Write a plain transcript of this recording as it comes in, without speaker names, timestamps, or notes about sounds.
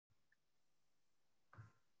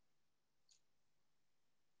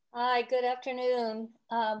Hi, good afternoon.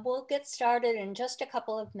 We'll get started in just a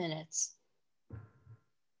couple of minutes.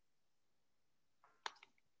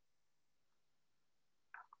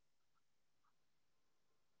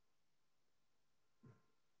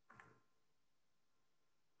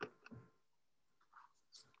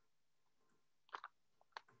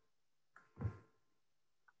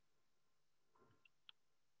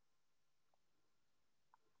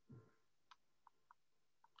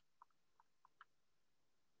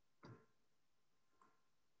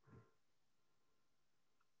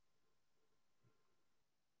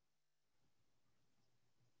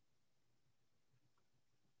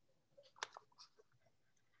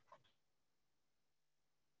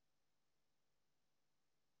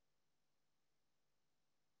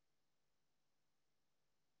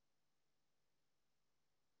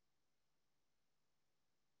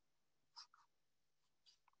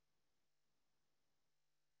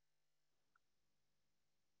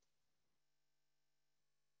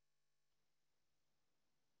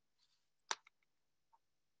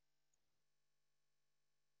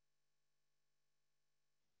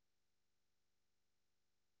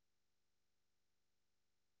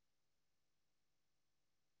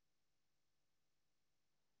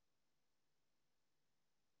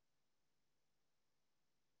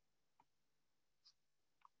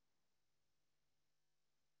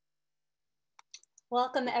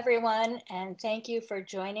 Welcome everyone, and thank you for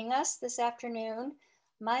joining us this afternoon.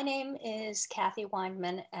 My name is Kathy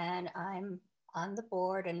Weinman, and I'm on the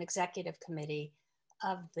board and executive committee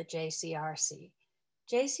of the JCRC.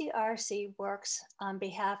 JCRC works on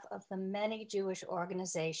behalf of the many Jewish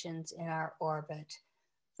organizations in our orbit.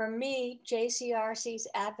 For me, JCRC's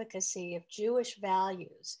advocacy of Jewish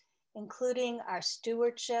values, including our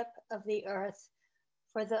stewardship of the earth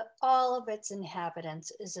for all of its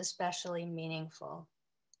inhabitants, is especially meaningful.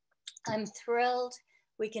 I'm thrilled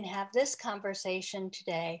we can have this conversation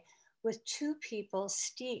today with two people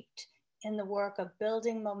steeped in the work of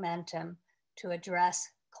building momentum to address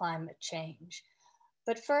climate change.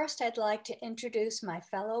 But first, I'd like to introduce my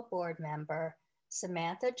fellow board member,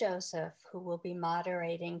 Samantha Joseph, who will be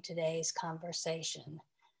moderating today's conversation.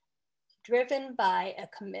 Driven by a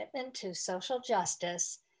commitment to social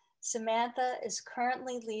justice, Samantha is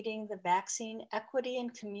currently leading the vaccine equity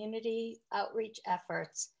and community outreach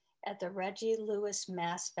efforts at the Reggie Lewis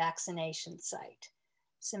Mass Vaccination Site.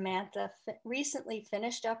 Samantha recently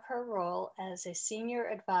finished up her role as a senior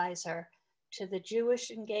advisor to the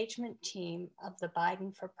Jewish engagement team of the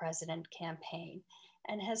Biden for President campaign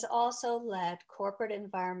and has also led corporate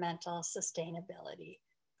environmental sustainability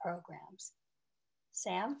programs.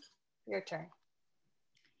 Sam, your turn.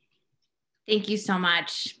 Thank you so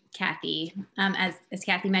much, Kathy. As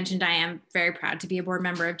Kathy mentioned, I am very proud to be a board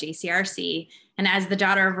member of JCRC. And as the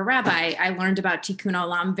daughter of a rabbi, I learned about Tikkun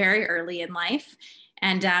Olam very early in life.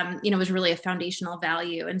 And, it was really a foundational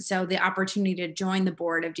value. And so the opportunity to join the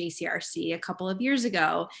board of JCRC a couple of years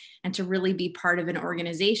ago and to really be part of an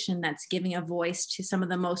organization that's giving a voice to some of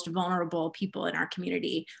the most vulnerable people in our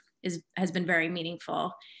community has been very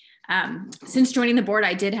meaningful. Since joining the board,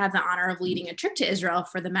 I did have the honor of leading a trip to Israel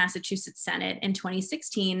for the Massachusetts Senate in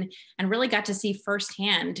 2016 and really got to see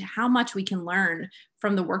firsthand how much we can learn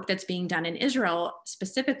from the work that's being done in Israel,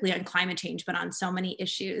 specifically on climate change, but on so many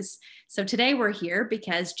issues. So today we're here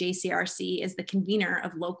because JCRC is the convener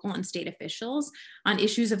of local and state officials on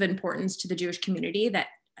issues of importance to the Jewish community that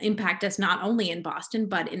impact us not only in Boston,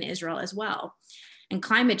 but in Israel as well. And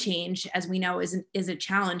climate change, as we know, is a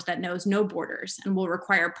challenge that knows no borders and will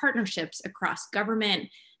require partnerships across government,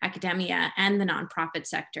 academia, and the nonprofit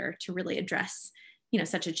sector to really address,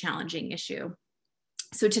 such a challenging issue.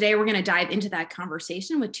 So today we're going to dive into that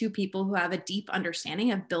conversation with two people who have a deep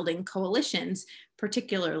understanding of building coalitions,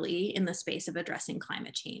 particularly in the space of addressing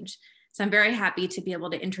climate change. So I'm very happy to be able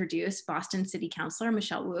to introduce Boston City Councilor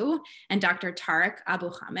Michelle Wu and Dr. Tareq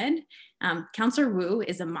Abu Hamed. Councilor Wu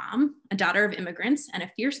is a mom, a daughter of immigrants, and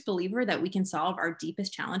a fierce believer that we can solve our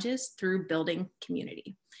deepest challenges through building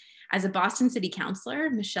community. As a Boston City Councilor,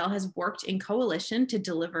 Michelle has worked in coalition to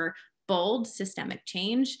deliver bold systemic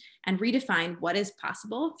change and redefine what is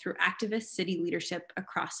possible through activist city leadership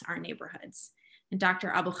across our neighborhoods. And Dr.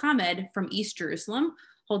 Abu Hamed from East Jerusalem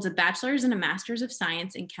holds a bachelor's and a master's of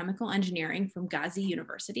science in chemical engineering from Gazi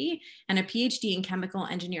University and a PhD in chemical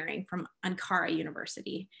engineering from Ankara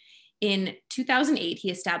University. In 2008, he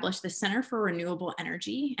established the Center for Renewable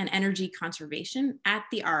Energy and Energy Conservation at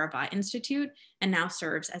the Arava Institute and now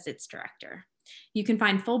serves as its director. You can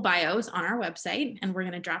find full bios on our website, and we're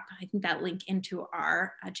going to drop, I think, that link into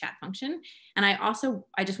our chat function. And I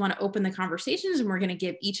just want to open the conversations, and we're going to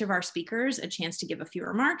give each of our speakers a chance to give a few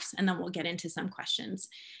remarks, and then we'll get into some questions.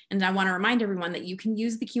 And I want to remind everyone that you can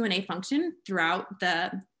use the Q&A function throughout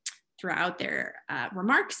their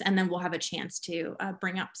remarks, and then we'll have a chance to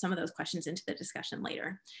bring up some of those questions into the discussion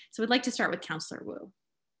later. So I'd like to start with Councilor Wu.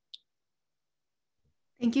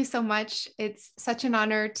 Thank you so much. It's such an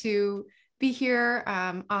honor to be here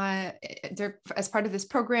as part of this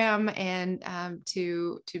program, and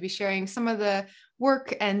to be sharing some of the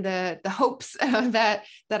work and the hopes that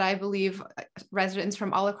I believe residents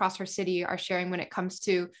from all across our city are sharing when it comes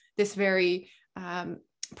to this very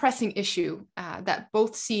pressing issue that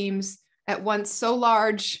both seems at once so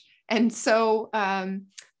large and so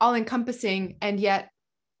all-encompassing, and yet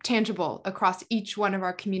tangible across each one of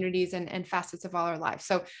our communities and facets of all our lives.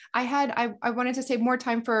 So I wanted to save more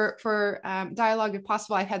time for dialogue if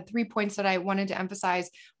possible. I had 3 points that I wanted to emphasize.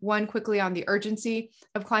 One, quickly on the urgency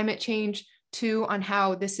of climate change. Two, on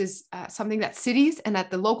how this is something that cities and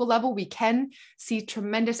at the local level we can see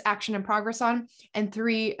tremendous action and progress on. And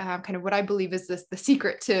three, kind of what I believe is the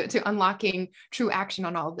secret to unlocking true action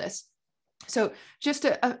on all of this. So just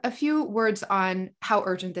a few words on how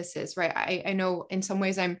urgent this is, right? I know in some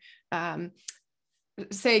ways I'm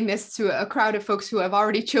saying this to a crowd of folks who have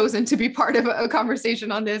already chosen to be part of a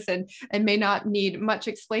conversation on this and may not need much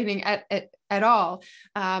explaining at all.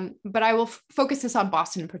 But I will focus this on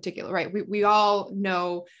Boston in particular, right? We all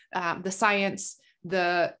know the science,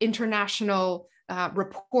 the international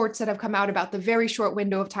reports that have come out about the very short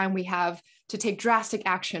window of time we have to take drastic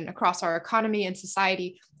action across our economy and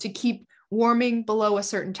society to keep warming below a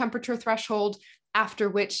certain temperature threshold, after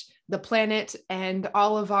which the planet and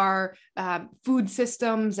all of our food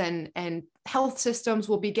systems and health systems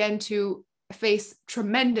will begin to face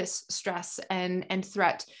tremendous stress and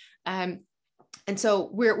threat. And so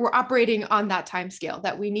we're operating on that time scale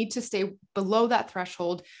that we need to stay below that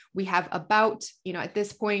threshold. We have about, at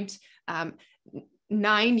this point,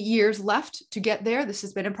 9 years left to get there. This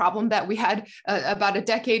has been a problem that we had about a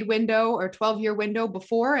decade window or 12-year window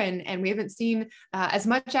before, and we haven't seen as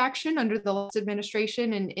much action under the last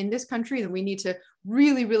administration in this country. And we need to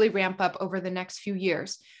really, really ramp up over the next few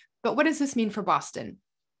years. But what does this mean for Boston?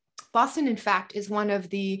 Boston, in fact, is one of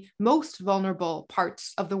the most vulnerable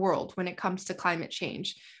parts of the world when it comes to climate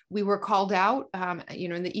change. We were called out,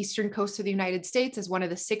 in the eastern coast of the United States as one of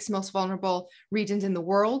the 6 most vulnerable regions in the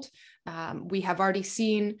world. We have already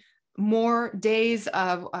seen more days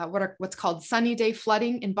of what's called sunny day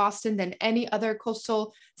flooding in Boston than any other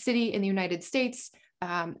coastal city in the United States,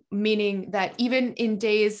 meaning that even in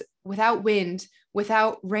days without wind,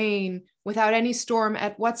 without rain, without any storm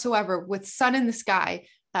whatsoever, with sun in the sky,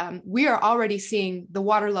 we are already seeing the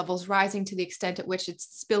water levels rising to the extent at which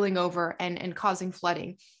it's spilling over and causing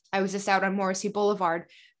flooding. I was just out on Morrissey Boulevard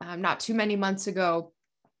not too many months ago,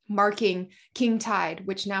 marking King Tide,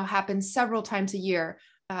 which now happens several times a year,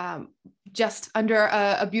 just under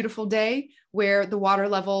a beautiful day where the water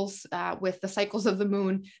levels with the cycles of the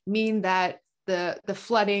moon mean that the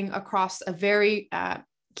flooding across a very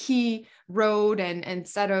key road and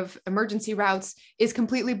set of emergency routes is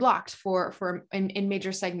completely blocked in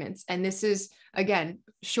major segments. And this is, again,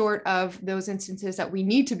 short of those instances that we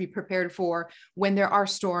need to be prepared for when there are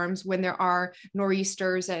storms, when there are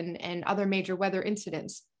nor'easters and other major weather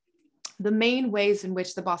incidents. The main ways in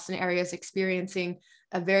which the Boston area is experiencing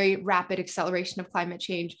a very rapid acceleration of climate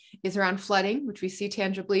change is around flooding, which we see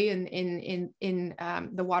tangibly in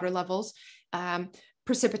the water levels,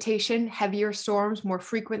 precipitation, heavier storms, more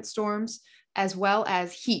frequent storms, as well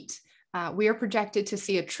as heat. We are projected to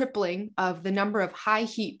see a tripling of the number of high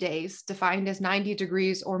heat days, defined as 90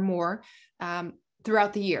 degrees or more,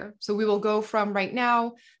 throughout the year. So we will go from right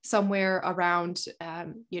now somewhere around,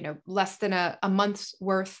 less than a month's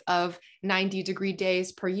worth of 90-degree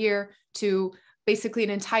days per year to basically an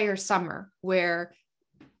entire summer where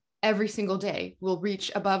every single day will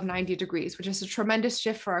reach above 90 degrees, which is a tremendous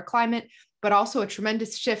shift for our climate, but also a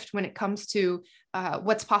tremendous shift when it comes to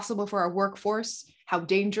what's possible for our workforce, how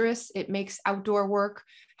dangerous it makes outdoor work,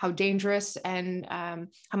 how dangerous and how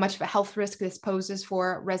much of a health risk this poses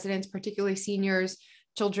for residents, particularly seniors,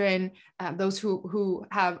 children, those who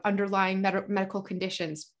have underlying medical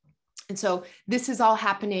conditions. And so this is all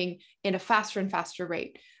happening in a faster and faster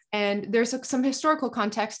rate. And there's some historical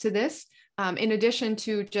context to this. In addition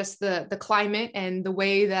to just the climate and the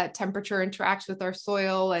way that temperature interacts with our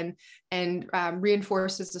soil and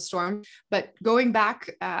reinforces the storm. But going back,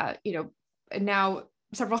 now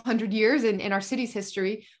several hundred years in our city's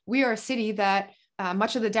history, we are a city that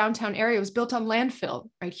much of the downtown area was built on landfill,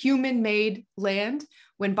 right? Human-made land.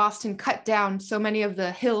 When Boston cut down so many of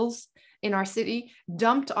the hills in our city,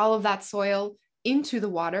 dumped all of that soil into the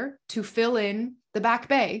water to fill in the Back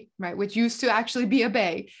Bay, right, which used to actually be a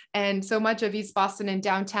bay, and so much of East Boston and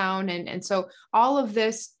downtown. And so all of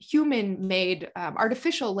this human-made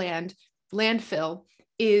artificial landfill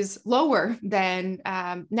is lower than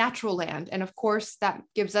natural land. And of course, that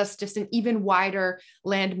gives us just an even wider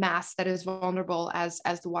land mass that is vulnerable as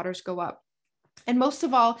the waters go up. And most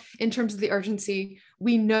of all, in terms of the urgency,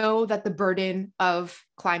 we know that the burden of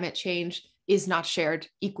climate change is not shared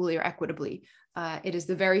equally or equitably. It is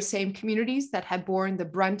the very same communities that have borne the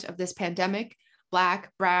brunt of this pandemic,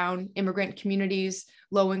 Black, Brown, immigrant communities,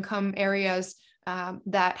 low-income areas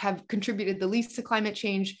that have contributed the least to climate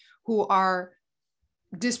change, who are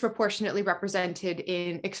disproportionately represented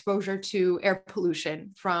in exposure to air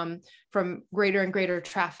pollution from greater and greater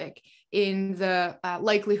traffic, in the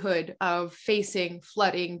likelihood of facing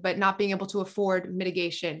flooding, but not being able to afford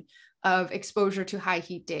mitigation, of exposure to high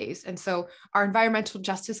heat days. And so our environmental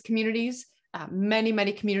justice communities,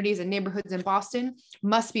 many communities and neighborhoods in Boston,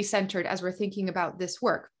 must be centered as we're thinking about this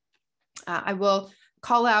work. I will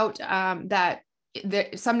call out that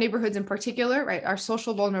some neighborhoods in particular, right, our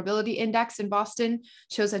social vulnerability index in Boston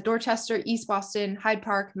shows that Dorchester, East Boston, Hyde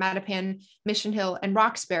Park, Mattapan, Mission Hill, and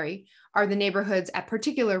Roxbury are the neighborhoods at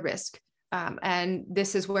particular risk. And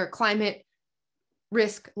this is where climate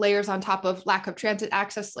risk layers on top of lack of transit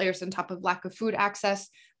access, layers on top of lack of food access.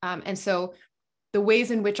 And so the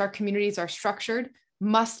ways in which our communities are structured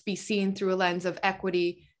must be seen through a lens of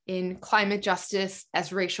equity in climate justice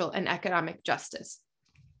as racial and economic justice.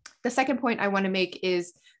 The second point I want to make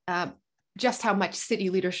is just how much city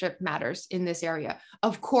leadership matters in this area.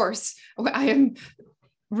 Of course, I am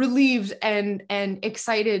relieved and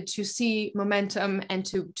excited to see momentum and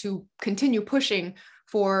to continue pushing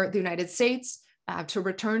for the United States to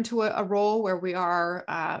return to a role where we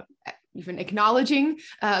are even acknowledging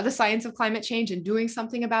the science of climate change and doing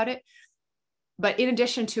something about it. But in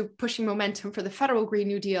addition to pushing momentum for the federal Green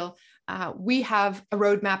New Deal, we have a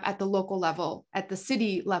roadmap at the local level, at the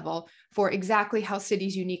city level, for exactly how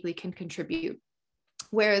cities uniquely can contribute.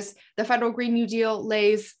 Whereas the federal Green New Deal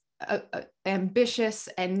lays ambitious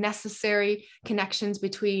and necessary connections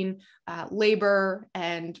between labor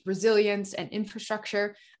and resilience and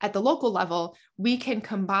infrastructure, at the local level, we can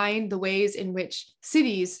combine the ways in which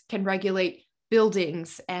cities can regulate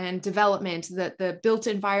buildings and development, the built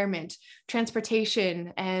environment,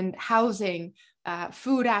 transportation and housing,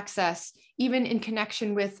 food access, even in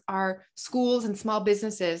connection with our schools and small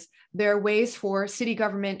businesses. There are ways for city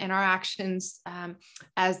government and our actions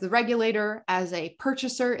as the regulator, as a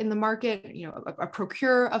purchaser in the market, a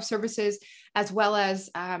procurer of services, as well as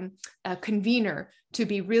a convener, to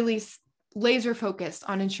be really laser focused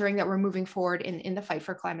on ensuring that we're moving forward in the fight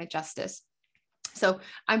for climate justice. So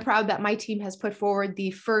I'm proud that my team has put forward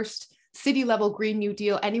the first city level Green New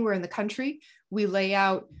Deal anywhere in the country. We lay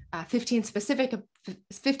out 15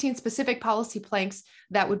 specific policy planks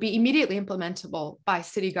that would be immediately implementable by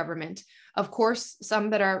city government. Of course, some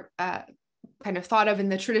that are kind of thought of in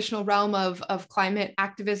the traditional realm of climate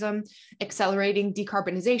activism, accelerating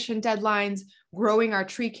decarbonization deadlines, growing our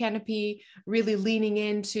tree canopy, really leaning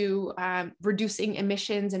into reducing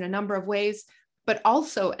emissions in a number of ways, but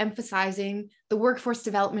also emphasizing the workforce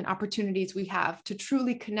development opportunities we have to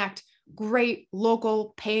truly connect great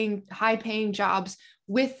local high paying jobs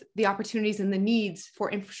with the opportunities and the needs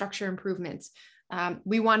for infrastructure improvements.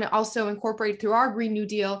 We want to also incorporate through our Green New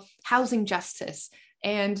Deal housing justice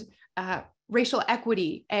and racial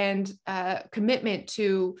equity and commitment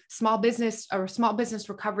to small business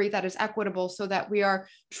recovery that is equitable, so that we are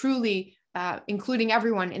truly including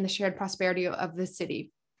everyone in the shared prosperity of the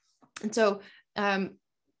city. And so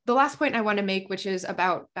the last point I want to make, which is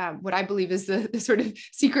about what I believe is the sort of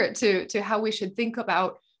secret to how we should think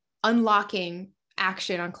about unlocking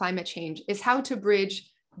action on climate change, is how to bridge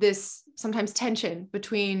this sometimes tension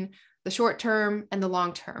between the short term and the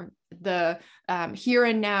long term, the here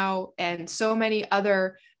and now, and so many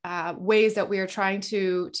other ways that we are trying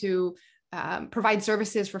to provide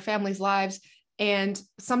services for families' lives. And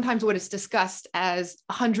sometimes what is discussed as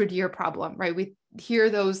a 100-year problem, right? We hear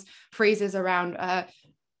those phrases around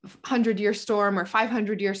 100-year storm or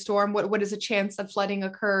 500-year storm. What is a chance that flooding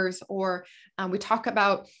occurs? Or we talk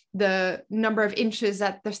about the number of inches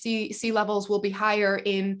that the sea levels will be higher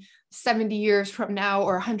in 70 years from now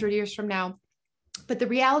or 100 years from now. But the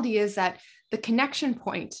reality is that the connection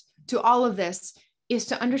point to all of this is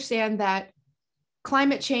to understand that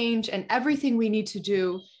climate change and everything we need to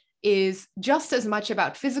do is just as much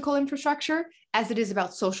about physical infrastructure as it is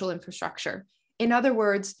about social infrastructure. In other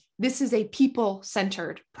words, this is a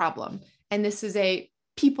people-centered problem, and this is a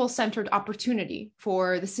people-centered opportunity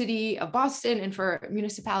for the city of Boston and for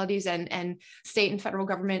municipalities and state and federal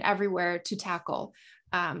government everywhere to tackle.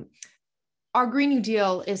 Our Green New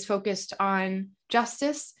Deal is focused on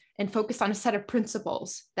justice and focused on a set of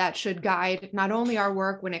principles that should guide not only our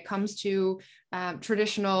work when it comes to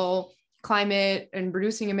traditional climate and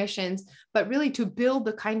reducing emissions, but really to build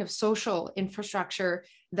the kind of social infrastructure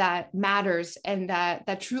that matters and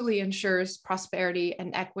that truly ensures prosperity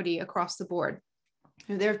and equity across the board.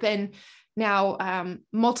 There have been now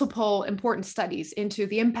multiple important studies into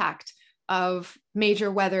the impact of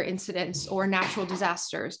major weather incidents or natural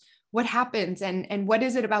disasters. What happens and what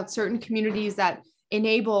is it about certain communities that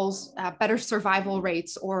enables better survival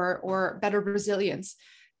rates or better resilience?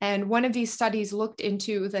 And one of these studies looked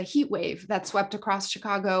into the heat wave that swept across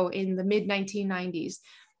Chicago in the mid-1990s.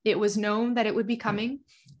 It was known that it would be coming,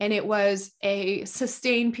 and it was a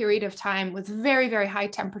sustained period of time with very, very high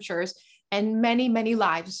temperatures, and many, many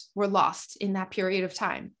lives were lost in that period of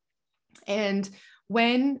time. And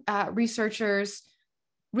when researchers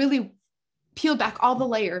really peeled back all the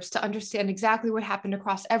layers to understand exactly what happened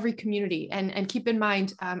across every community. And keep in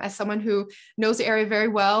mind, as someone who knows the area very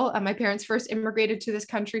well, my parents first immigrated to this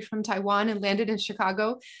country from Taiwan and landed in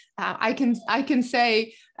Chicago. I can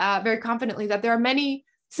say very confidently that there are many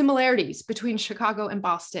similarities between Chicago and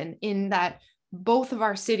Boston in that both of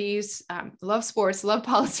our cities love sports, love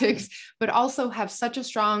politics, but also have such a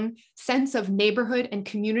strong sense of neighborhood and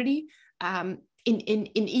community. In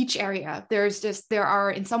each area, there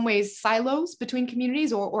are in some ways silos between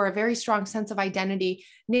communities or a very strong sense of identity,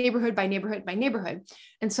 neighborhood by neighborhood by neighborhood.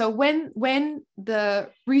 And so when the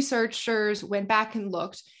researchers went back and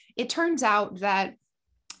looked, it turns out that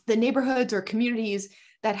the neighborhoods or communities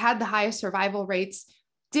that had the highest survival rates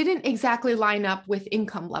didn't exactly line up with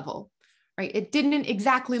income level, right? It didn't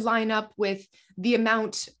exactly line up with the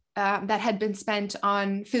amount that had been spent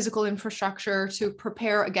on physical infrastructure to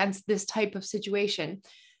prepare against this type of situation.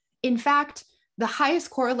 In fact, the highest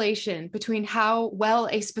correlation between how well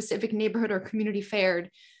a specific neighborhood or community fared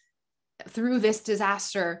through this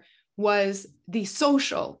disaster was the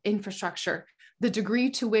social infrastructure, the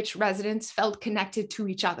degree to which residents felt connected to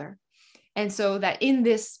each other. And so that in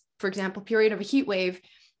this, for example, period of a heat wave,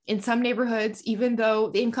 in some neighborhoods, even though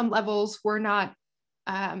the income levels were not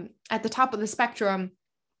at the top of the spectrum,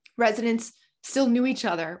 residents still knew each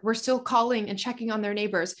other, were still calling and checking on their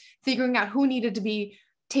neighbors, figuring out who needed to be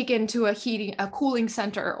taken to a cooling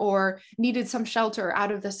center or needed some shelter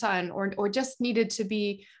out of the sun or just needed to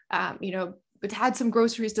be, had some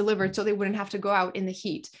groceries delivered so they wouldn't have to go out in the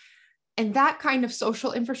heat. And that kind of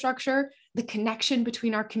social infrastructure, the connection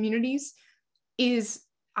between our communities is,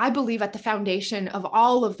 I believe, at the foundation of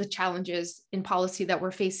all of the challenges in policy that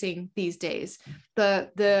we're facing these days.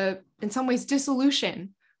 The in some ways,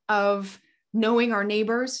 dissolution of knowing our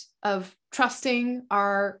neighbors, of trusting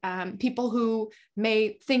our people who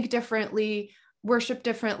may think differently, worship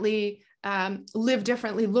differently, live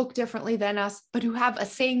differently, look differently than us, but who have a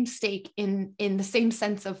same stake in the same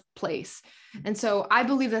sense of place. And so I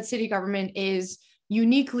believe that city government is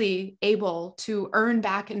uniquely able to earn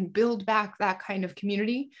back and build back that kind of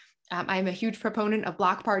community. I'm a huge proponent of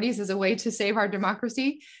block parties as a way to save our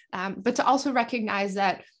democracy, but to also recognize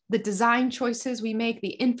that the design choices we make, the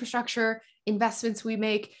infrastructure investments we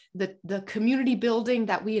make, the community building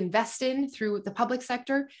that we invest in through the public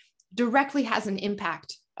sector directly has an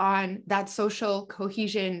impact on that social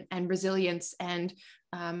cohesion and resilience. And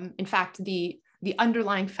in fact, the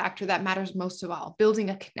underlying factor that matters most of all, building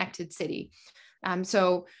a connected city.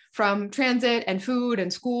 So from transit and food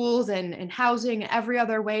and schools and housing, every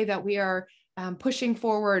other way that we are pushing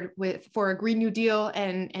forward for a Green New Deal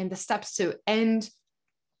and the steps to end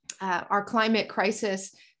our climate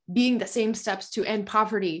crisis being the same steps to end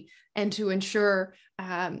poverty and to ensure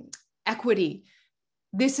equity.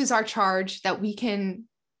 This is our charge that we can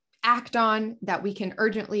act on, that we can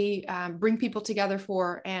urgently bring people together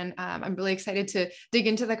for. And I'm really excited to dig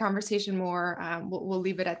into the conversation more. We'll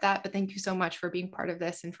leave it at that, but thank you so much for being part of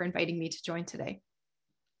this and for inviting me to join today.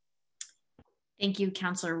 Thank you,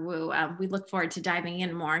 Councilor Wu. We look forward to diving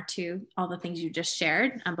in more to all the things you just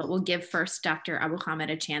shared, but we'll give first Dr. Abu Hamid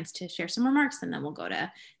a chance to share some remarks, and then we'll go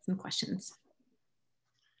to some questions.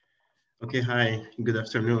 Okay, hi, good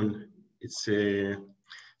afternoon. It's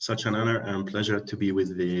such an honor and pleasure to be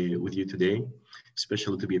with you today,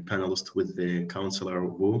 especially to be a panelist with the Councilor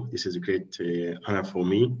Wu. This is a great honor for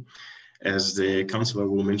me. As the Councilor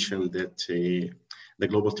Wu mentioned that the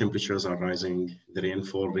global temperatures are rising, the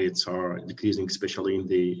rainfall rates are decreasing, especially in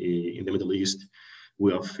the Middle East.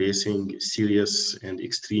 we are facing serious and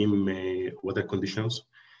extreme weather conditions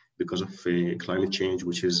because of climate change,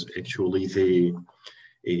 which is actually the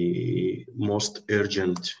most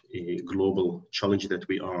urgent global challenge that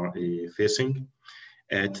we are facing.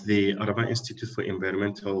 At the Araba Institute for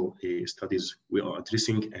Environmental Studies, we are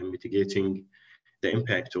addressing and mitigating the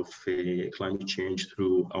impact of climate change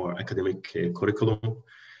through our academic curriculum,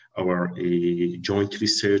 our joint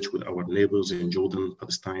research with our neighbors in Jordan,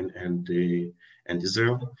 Palestine, and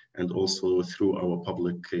Israel, and also through our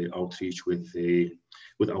public outreach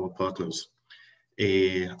with our partners.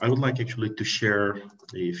 I would like actually to share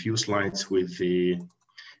a few slides with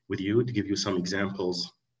you to give you some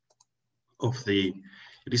examples of the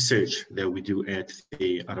research that we do at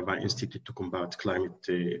the Araba Institute to combat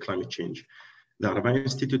climate change. The Araba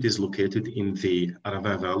Institute is located in the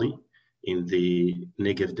Araba Valley in the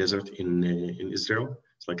Negev Desert in Israel.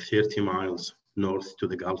 It's like 30 miles north to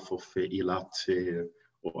the Gulf of Eilat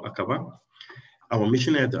or Aqaba. Our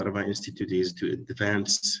mission at the Araba Institute is to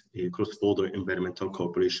advance cross-border environmental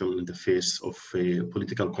cooperation in the face of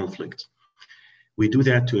political conflict. We do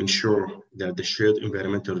that to ensure that the shared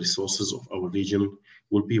environmental resources of our region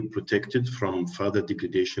will be protected from further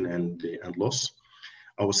degradation and loss.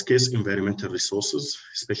 Our scarce environmental resources,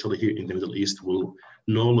 especially here in the Middle East, will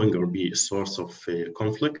no longer be a source of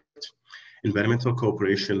conflict. Environmental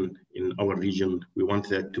cooperation in our region, we want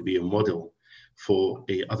that to be a model for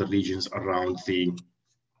other regions around the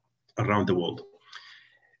world.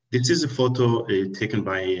 This is a photo taken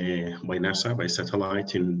by NASA, by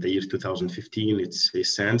satellite in the year 2015. It's a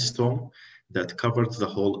sandstorm that covered the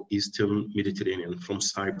whole Eastern Mediterranean from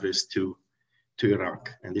Cyprus to Iraq.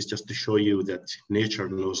 And it's just to show you that nature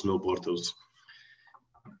knows no borders.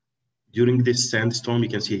 During this sandstorm, you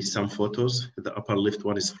can see some photos. The upper left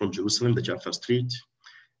one is from Jerusalem, the Jaffa Street.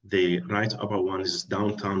 The right upper one is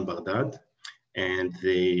downtown Baghdad. And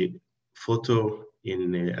the photo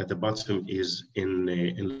at the bottom is in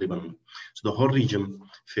Lebanon. So the whole region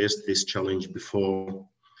faced this challenge before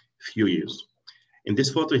a few years. In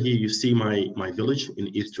this photo here, you see my village in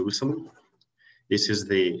East Jerusalem. This is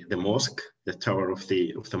the mosque, the tower of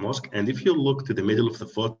the mosque. And if you look to the middle of the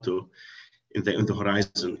photo in the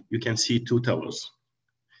horizon, you can see two towers.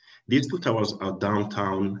 These two towers are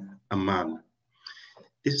downtown Amman.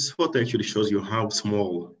 This photo actually shows you how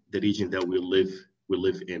small the region that we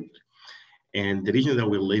live in. And the region that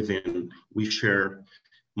we live in, we share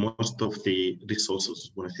most of the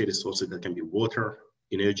resources. When I say resources, that can be water,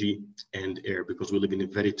 energy, and air, because we live in a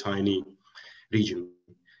very tiny region.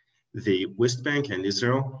 The West Bank and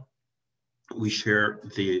Israel, we share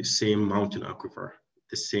the same mountain aquifer,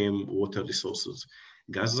 the same water resources.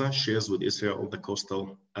 Gaza shares with Israel the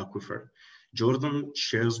coastal aquifer. Jordan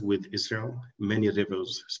shares with Israel many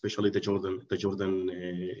rivers, especially the Jordan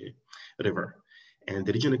River. And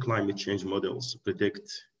the regional climate change models predict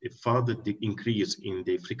a further increase in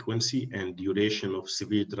the frequency and duration of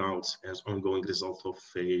severe droughts as ongoing result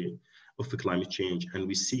of climate change. And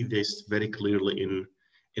we see this very clearly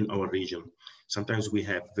in our region. Sometimes we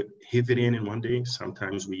have heavy rain in one day,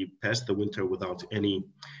 sometimes we pass the winter without any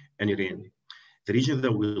rain. The region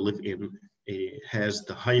that we live in has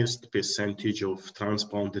the highest percentage of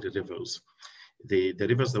transboundary rivers. The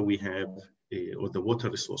rivers that we have, or the water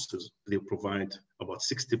resources, they provide about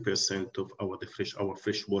 60% of our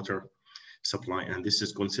fresh water supply, and this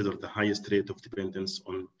is considered the highest rate of dependence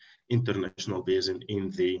on international basin in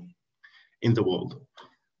the world.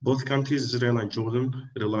 Both countries, Israel and Jordan,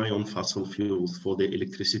 rely on fossil fuels for their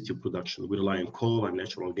electricity production. We rely on coal and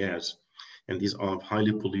natural gas, and these are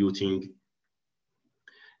highly polluting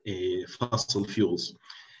fossil fuels.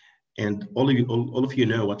 And all of you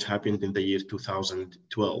know what happened in the year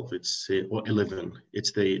 2012, or 11.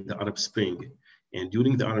 It's the Arab Spring. And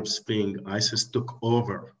during the Arab Spring, ISIS took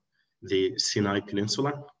over the Sinai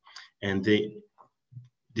Peninsula, and they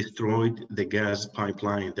destroyed the gas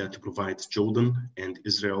pipeline that provides Jordan and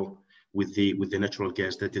Israel with the natural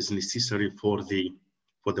gas that is necessary for the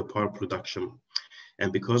power production.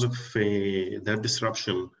 And because of that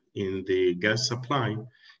disruption in the gas supply,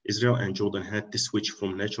 Israel and Jordan had to switch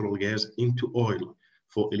from natural gas into oil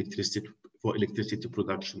for electricity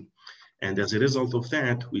production. And as a result of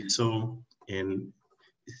that, we saw a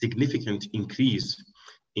significant increase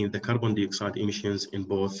in the carbon dioxide emissions in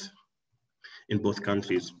both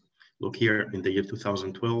countries. Look here in the year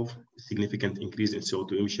 2012, significant increase in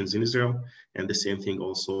CO2 emissions in Israel, and the same thing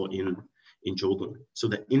also in Jordan. So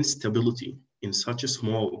the instability in such a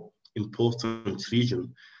small, important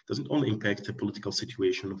region doesn't only impact the political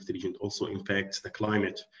situation of the region, it also impacts the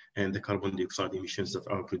climate and the carbon dioxide emissions that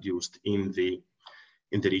are produced in the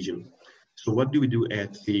region. So what do we do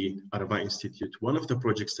at the Araba Institute? One of the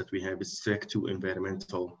projects that we have is Tareq 2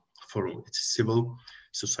 Environmental Forum. It's a civil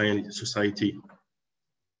society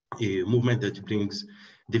movement that brings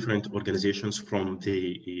different organizations from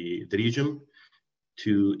the region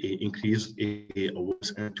to increase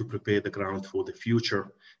awareness and to prepare the ground for the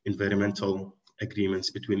future environmental agreements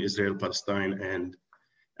between Israel, Palestine,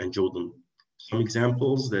 and Jordan. Some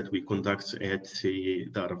examples that we conduct at the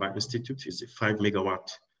Araba Institute is a 5 megawatt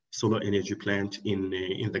solar energy plant in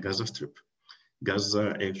the Gaza Strip.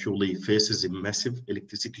 Gaza actually faces a massive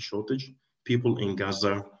electricity shortage. People in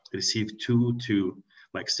Gaza receive 2 to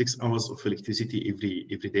 6 hours of electricity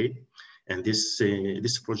every day, and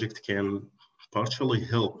this project can partially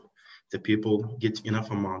help the people get enough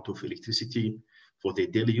amount of electricity for their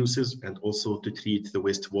daily uses and also to treat the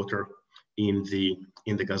wastewater in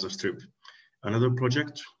the Gaza Strip. Another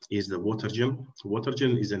project is the WaterGen.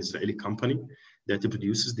 WaterGen is an Israeli company that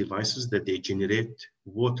produces devices that they generate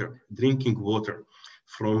water, drinking water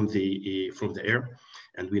from the air.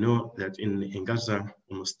 And we know that in Gaza,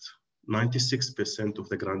 almost 96% of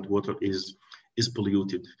the groundwater is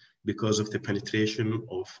polluted because of the penetration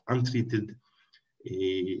of untreated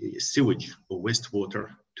sewage or wastewater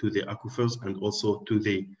to the aquifers and also to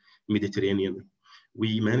the Mediterranean.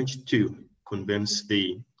 We managed to convince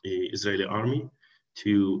the Israeli army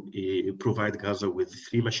to provide Gaza with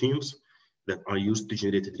 3 machines that are used to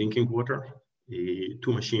generate drinking water. 2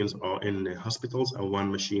 machines are in hospitals and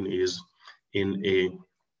 1 machine is in a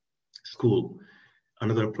school.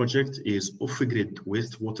 Another project is off-grid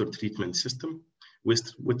wastewater treatment system.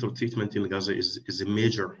 Wastewater treatment in Gaza is a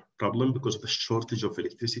major problem because of the shortage of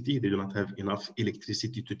electricity. They do not have enough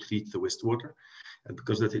electricity to treat the wastewater, and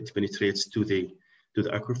because that it penetrates to the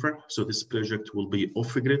aquifer. So this project will be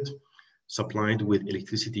off-grid, supplied with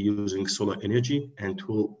electricity using solar energy, and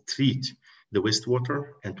will treat the wastewater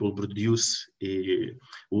and will produce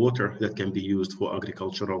water that can be used for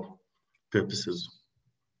agricultural purposes.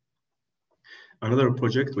 Another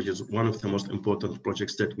project, which is one of the most important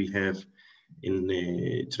projects that we have in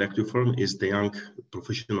Tareq 2 Forum, is the Young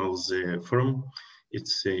Professionals Forum.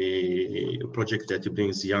 It's a project that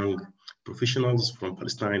brings young professionals from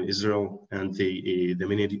Palestine, Israel, and the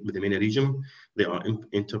MENA region. They are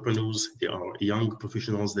entrepreneurs. They are young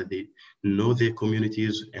professionals that they know their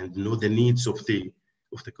communities and know the needs of the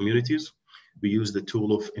communities. We use the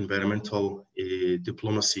tool of environmental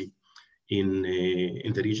diplomacy in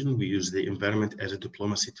the region. We use the environment as a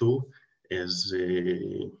diplomacy tool, as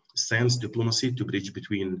science diplomacy to bridge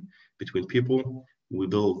between people. We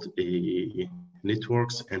build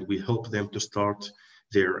networks and we help them to start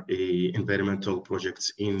their environmental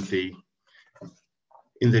projects in the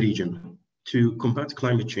region. To combat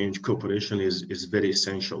climate change, cooperation is very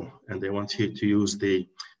essential. And I want here to use the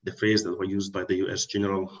phrase that was used by the US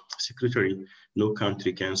General Secretary: no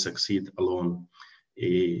country can succeed alone.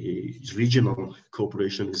 Regional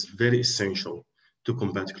cooperation is very essential to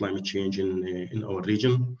combat climate change in our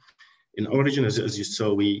region. In our region, as you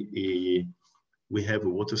saw, we have a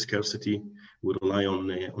water scarcity. We rely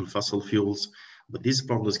on fossil fuels, but these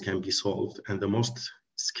problems can be solved. And the most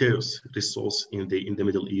scarce resource in the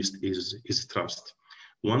Middle East is trust.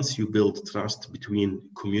 Once you build trust between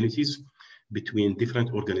communities, between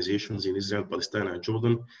different organizations in Israel, Palestine, and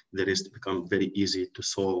Jordan, the rest become very easy to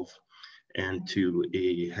solve and to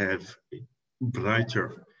have a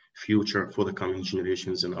brighter future for the coming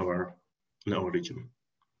generations in our region.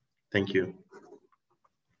 Thank you.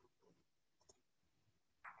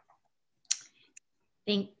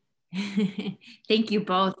 Thank you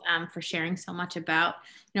both for sharing so much about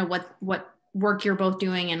what work you're both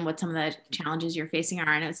doing and what some of the challenges you're facing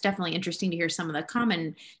are. And it's definitely interesting to hear some of the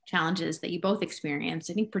common challenges that you both experience.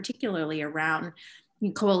 I think particularly around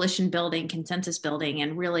coalition building, consensus building,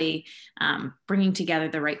 and really bringing together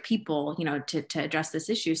the right people, to address this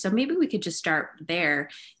issue. So maybe we could just start there,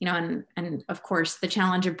 and of course the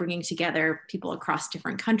challenge of bringing together people across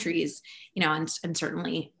different countries, and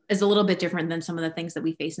certainly is a little bit different than some of the things that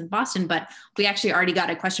we face in Boston. But we actually already got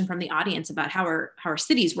a question from the audience about how are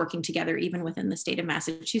cities working together, even within the state of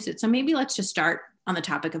Massachusetts. So maybe let's just start on the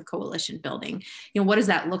topic of coalition building. What does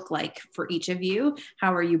that look like for each of you?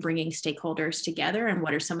 How are you bringing stakeholders together? And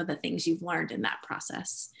what are some of the things you've learned in that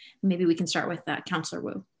process? Maybe we can start with Councilor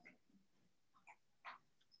Wu.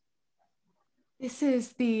 This is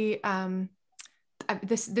the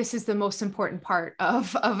this is the most important part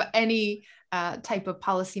of any type of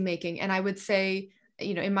policy making. And I would say,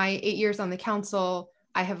 in my 8 years on the council,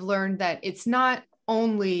 I have learned that it's not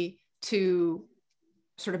only to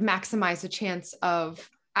sort of maximize the chance of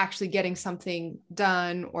actually getting something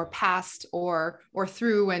done or passed or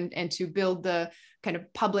through, and to build the kind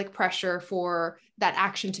of public pressure for that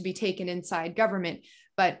action to be taken inside government.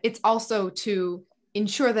 But it's also to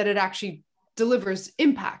ensure that it actually delivers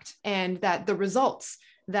impact, and that the results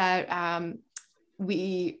that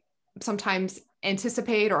we sometimes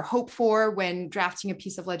anticipate or hope for when drafting a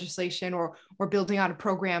piece of legislation or building out a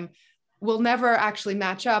program will never actually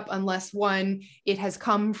match up unless, one, it has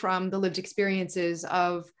come from the lived experiences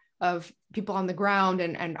of people on the ground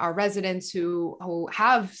and our residents who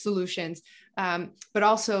have solutions, but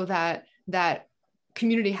also that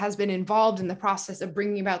community has been involved in the process of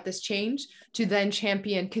bringing about this change to then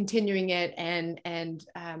champion continuing it and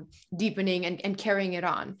deepening and carrying it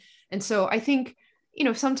on. And so I think,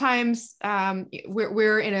 sometimes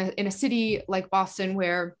we're in a city like Boston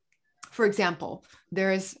where, for example,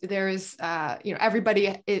 there's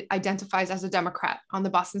everybody identifies as a Democrat on the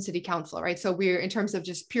Boston City Council, right? So we're, in terms of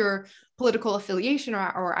just pure political affiliation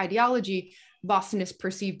or ideology, Boston is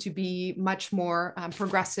perceived to be much more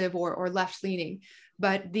progressive or left-leaning.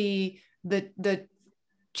 But the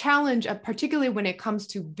challenge, particularly when it comes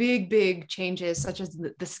to big changes, such as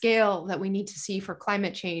the scale that we need to see for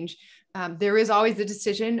climate change, there is always the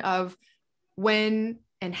decision of when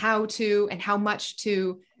and how to and how much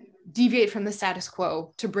to deviate from the status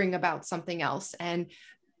quo to bring about something else. And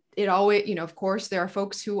it always, of course, there are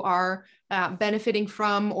folks who are benefiting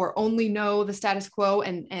from or only know the status quo.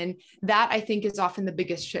 And that, I think, is often the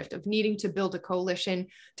biggest shift of needing to build a coalition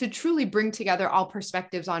to truly bring together all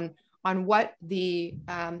perspectives on what the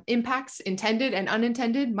impacts, intended and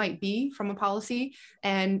unintended, might be from a policy,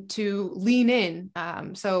 and to lean in.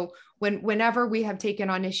 So whenever we have taken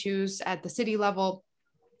on issues at the city level,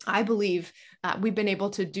 I believe we've been able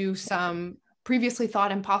to do some previously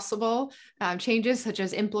thought impossible changes, such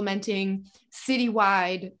as implementing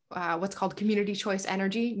citywide what's called community choice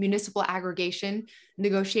energy, municipal aggregation,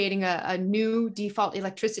 negotiating a new default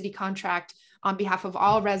electricity contract on behalf of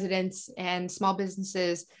all residents and small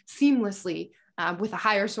businesses seamlessly with a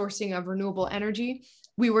higher sourcing of renewable energy.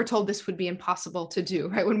 We were told this would be impossible to do,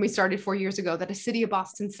 right? When we started 4 years ago, that a city of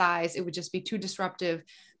Boston size, it would just be too disruptive,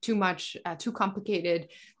 too much, too complicated.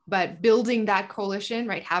 But building that coalition,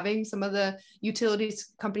 right? Having some of the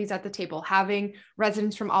utilities companies at the table, having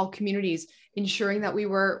residents from all communities, ensuring that we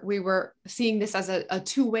were seeing this as a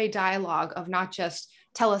two-way dialogue of not just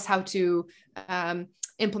tell us how to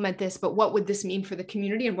implement this, but what would this mean for the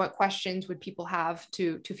community, and what questions would people have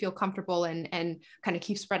to feel comfortable and kind of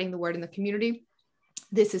keep spreading the word in the community.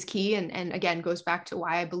 This is key, and again, goes back to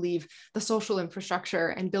why I believe the social infrastructure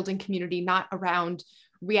and building community, not around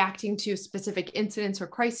reacting to specific incidents or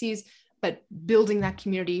crises, but building that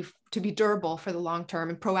community to be durable for the long term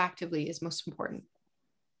and proactively, is most important.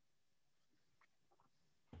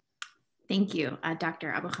 Thank you,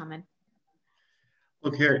 Dr. Abu Hamid.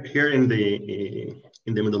 Look, here in the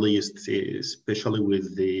Middle East, especially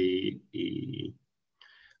with the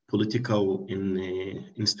political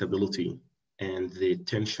instability and the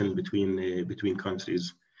tension between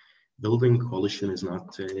countries, building coalition is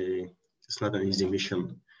not it's not an easy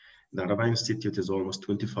mission. The Araba Institute is almost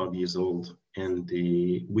 25 years old, and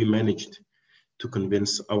we managed to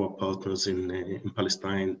convince our partners in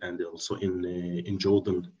Palestine and also in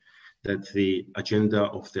Jordan that the agenda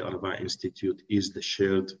of the Araba Institute is the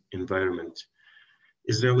shared environment.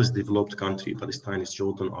 Israel is a developed country, Palestine is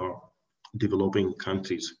Jordan are developing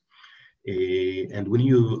countries. And when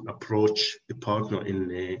you approach a partner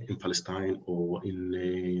in Palestine or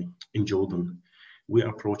in Jordan, we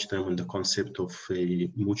approach them in the concept of a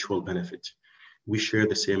mutual benefit. We share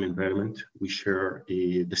the same environment, we share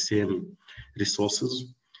the same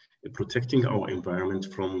resources. Protecting our environment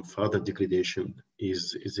from further degradation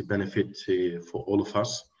is a benefit for all of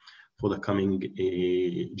us, for the coming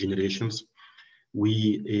generations.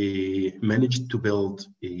 We managed to build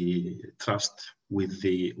trust with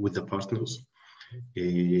the partners,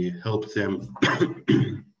 help them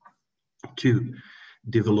to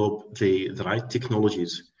develop the right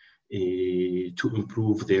technologies to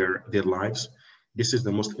improve their lives. This is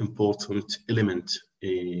the most important element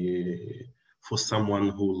for someone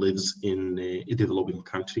who lives in a developing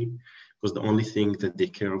country, because the only thing that they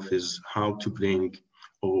care of is how to bring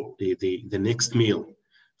the next meal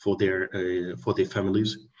for their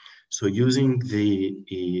families. So using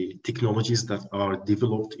the technologies that are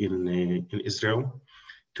developed in Israel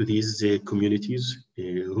to these communities,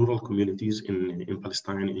 rural communities in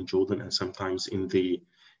Palestine, in Jordan, and sometimes in the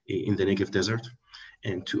Negev desert,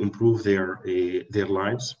 and to improve their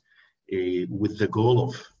lives with the goal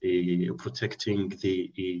of protecting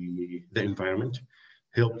the environment,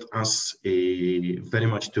 helped us very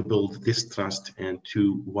much to build this trust and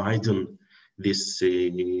to widen this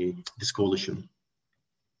coalition.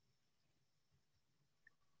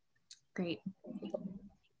 Great. Thank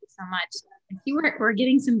you so much. I see we're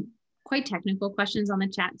getting some quite technical questions on the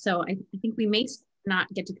chat. So I think we may not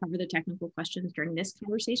get to cover the technical questions during this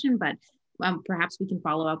conversation, but perhaps we can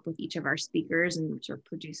follow up with each of our speakers and sort of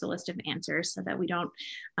produce a list of answers so that we don't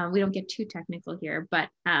get too technical here. But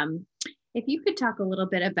if you could talk a little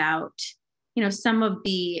bit about, some of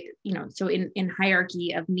the, so in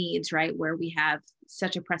hierarchy of needs, right, where we have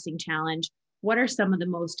such a pressing challenge, what are some of the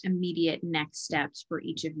most immediate next steps for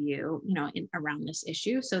each of you, around this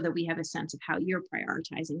issue, so that we have a sense of how you're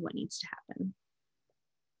prioritizing what needs to happen?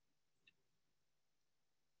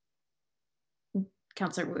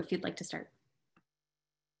 Councilor Wu, if you'd like to start.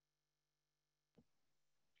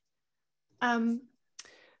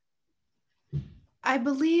 I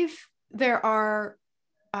believe there are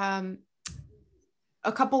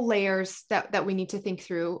a couple layers that we need to think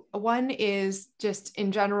through. One is just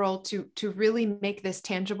in general to really make this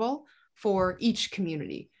tangible for each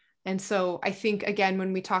community. And so I think, again,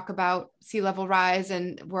 when we talk about sea level rise,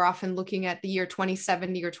 and we're often looking at the year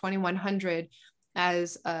 2070 or 2100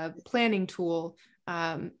 as a planning tool,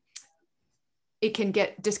 it can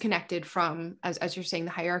get disconnected from, as you're saying,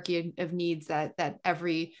 the hierarchy of needs that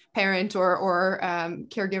every parent or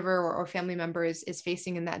caregiver or family member is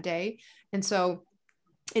facing in that day. And so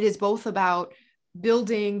it is both about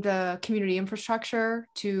building the community infrastructure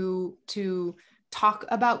to talk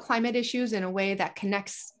about climate issues in a way that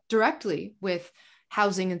connects directly with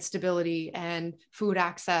housing and stability and food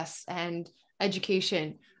access and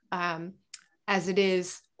education, as it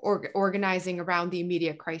is organizing around the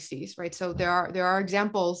immediate crises, right? So there are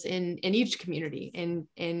examples in each community.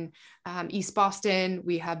 In East Boston,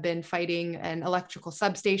 we have been fighting an electrical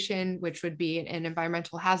substation, which would be an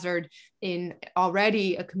environmental hazard in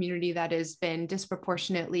already a community that has been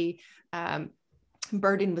disproportionately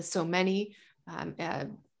burdened with so many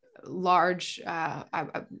large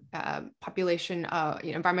population,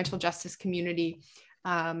 environmental justice community.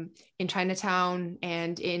 In Chinatown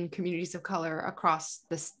and in communities of color across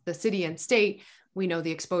the city and state, we know the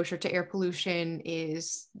exposure to air pollution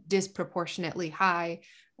is disproportionately high.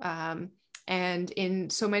 And in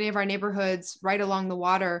so many of our neighborhoods right along the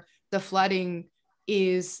water, the flooding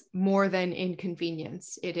is more than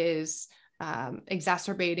inconvenience. It is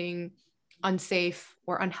exacerbating unsafe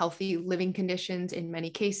or unhealthy living conditions in many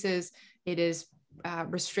cases. It is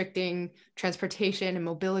restricting transportation and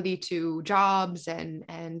mobility to jobs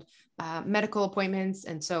and medical appointments.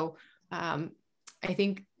 And so I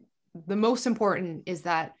think the most important is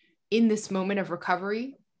that in this moment of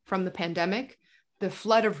recovery from the pandemic, the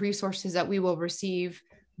flood of resources that we will receive,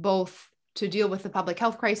 both to deal with the public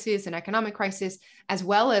health crisis and economic crisis, as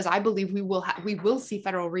well as I believe we will see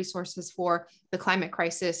federal resources for the climate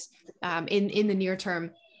crisis in the near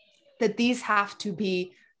term, that these have to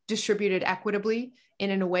be distributed equitably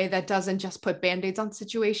and in a way that doesn't just put Band-Aids on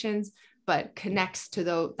situations, but connects to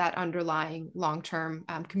that underlying long-term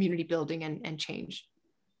community building and change.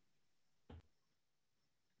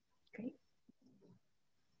 Great.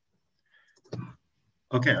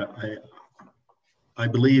 Okay, I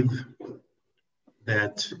believe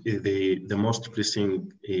that the most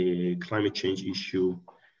pressing climate change issue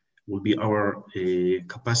will be our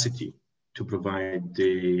capacity to provide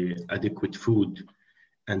adequate food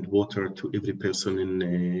and water to every person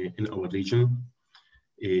in our region.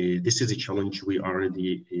 This is a challenge we are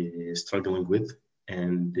already struggling with,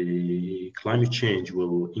 and climate change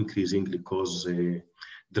will increasingly cause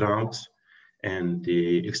droughts and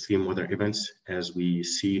extreme weather events, as we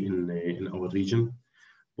see in our region.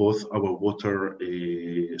 Both our water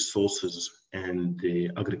sources and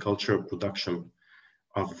agriculture production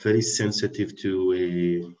are very sensitive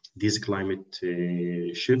to these climate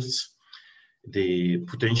shifts. The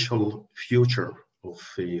potential future of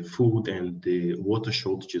food and water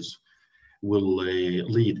shortages will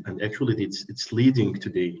lead, and actually it's leading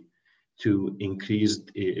today, to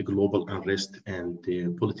increased global unrest and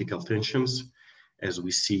political tensions, as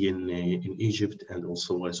we see in Egypt, and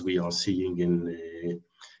also as we are seeing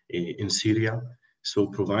in Syria. So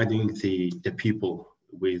providing the people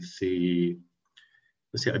with the,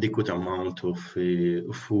 let's say, adequate amount of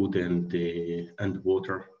food and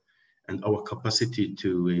water, and our capacity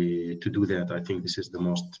to do that, I think this is the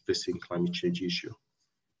most pressing climate change issue.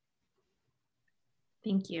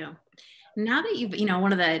 Thank you. Now that you've,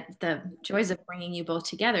 one of the joys of bringing you both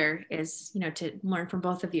together is, to learn from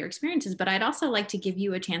both of your experiences, but I'd also like to give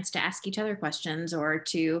you a chance to ask each other questions or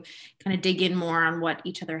to kind of dig in more on what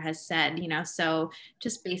each other has said, so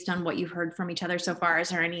just based on what you've heard from each other so far, is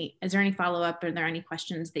there any follow-up? Are there any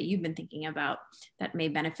questions that you've been thinking about that may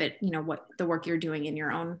benefit, what the work you're doing in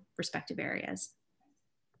your own respective areas?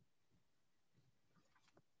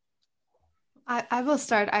 I will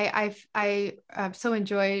start. I so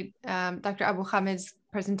enjoyed Dr. Abu Hamid's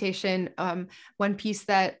presentation. One piece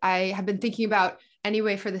that I have been thinking about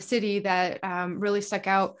anyway for the city that really stuck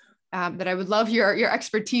out that I would love your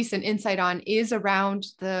expertise and insight on is around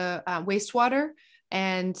the wastewater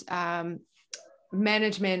and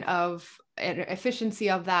management of efficiency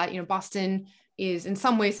of that. Boston is in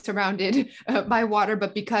some ways surrounded by water,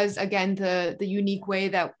 but because again, the unique way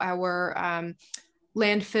that our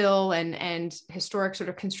landfill and historic sort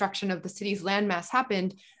of construction of the city's landmass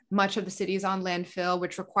happened, much of the city is on landfill,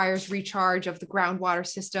 which requires recharge of the groundwater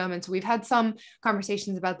system. And so we've had some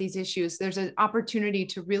conversations about these issues. There's an opportunity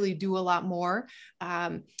to really do a lot more.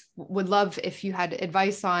 Would love if you had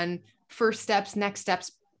advice on first steps, next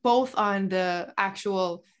steps, both on the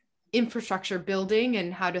actual infrastructure building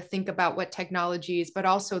and how to think about what technologies, but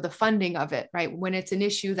also the funding of it, right? When it's an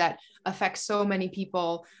issue that affects so many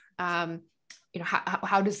people,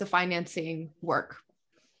 how does the financing work?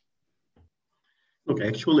 Look,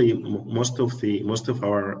 actually, most of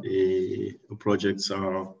our projects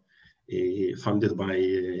are funded by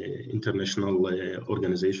international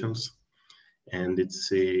organizations, and it's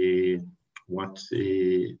what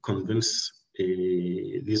convince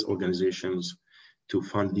these organizations to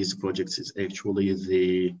fund these projects is actually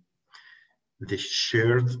the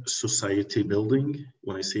shared society building.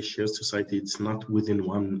 When I say shared society, it's not within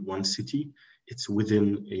one city, it's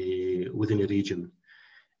within a region.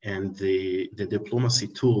 And the diplomacy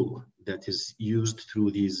tool that is used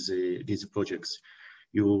through these projects,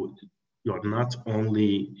 you are not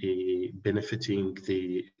only benefiting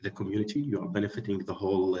the community, you are benefiting the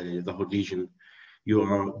whole region. You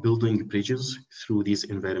are building bridges through these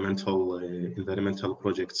environmental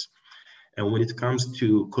projects. And when it comes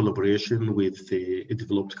to collaboration with a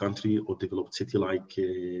developed country or developed city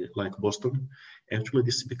like Boston, actually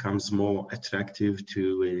this becomes more attractive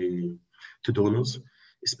to donors,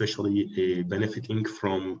 especially benefiting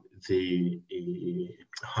from the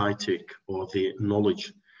high tech or the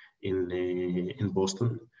knowledge in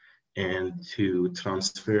Boston, and to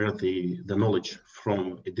transfer the knowledge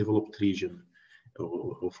from a developed region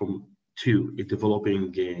or to a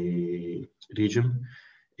developing region.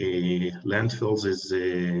 Landfills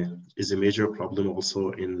is a major problem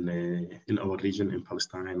also in our region, in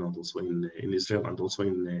Palestine, and also in Israel, and also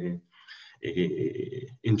in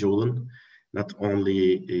Jordan. Not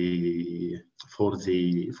only for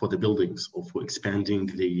the buildings or for expanding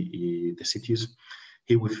the cities.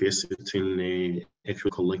 Here we face it in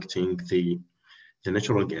actually collecting the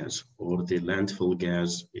natural gas or the landfill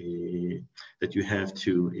gas that you have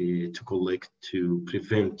to collect to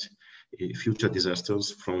prevent future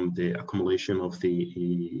disasters from the accumulation of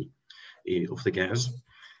the gas.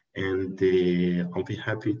 And I'll be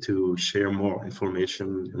happy to share more information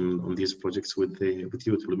on these projects with you.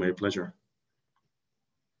 It will be my pleasure.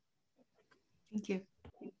 Thank you.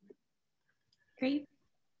 Great.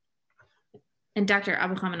 And Dr.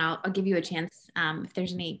 Abu Hamid, I'll give you a chance if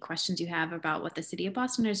there's any questions you have about what the city of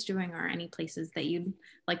Boston is doing or any places that you'd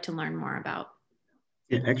like to learn more about.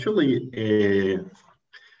 Yeah, actually,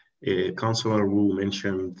 Councilor Wu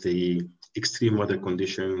mentioned the extreme weather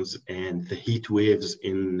conditions and the heat waves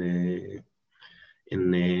in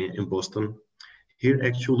Boston. Here,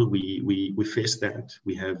 actually, we face that.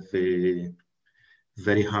 We have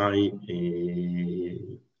very high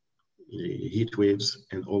heat waves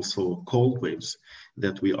and also cold waves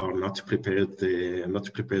that we are not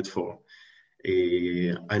prepared for.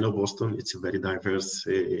 I know Boston; it's a very diverse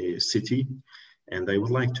city, and I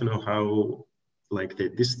would like to know how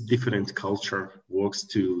this different culture works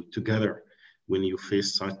together when you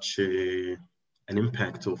face such an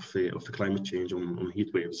impact of climate change on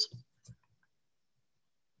heat waves.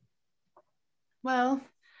 Well,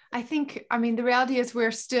 I mean, the reality is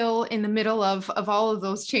we're still in the middle of all of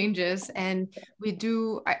those changes. And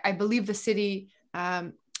I believe the city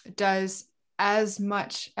does as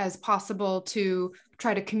much as possible to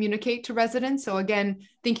try to communicate to residents. So again,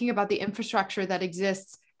 thinking about the infrastructure that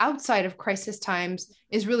exists outside of crisis times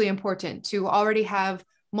is really important to already have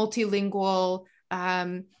multilingual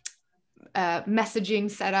messaging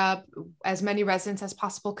set up, as many residents as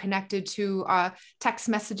possible connected to a text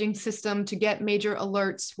messaging system to get major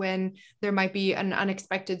alerts when there might be an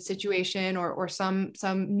unexpected situation or some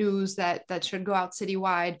news that should go out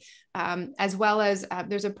citywide, as well as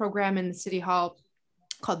there's a program in the City Hall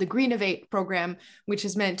called the Greenovate program, which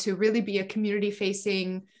is meant to really be a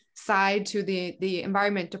community-facing side to the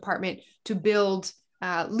Environment Department to build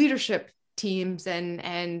leadership teams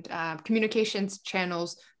and communications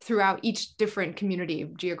channels throughout each different community,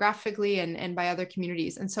 geographically and by other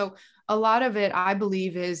communities. And so a lot of it, I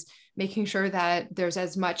believe, is making sure that there's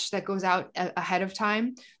as much that goes out ahead of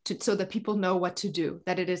time so that people know what to do,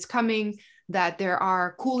 that it is coming, that there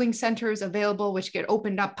are cooling centers available which get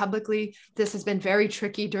opened up publicly. This has been very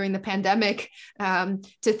tricky during the pandemic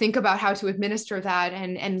to think about how to administer that.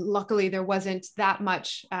 And luckily there wasn't that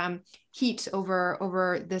much heat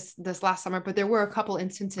over this last summer, but there were a couple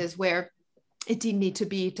instances where it did need to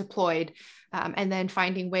be deployed, and then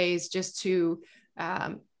finding ways just to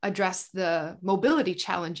address the mobility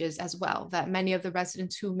challenges as well, that many of the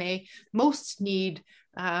residents who may most need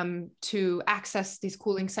to access these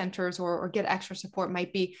cooling centers or get extra support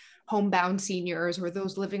might be homebound seniors or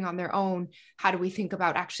those living on their own. How do we think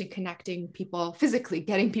about actually connecting people physically,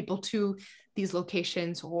 getting people to these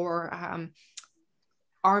locations, or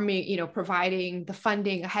providing the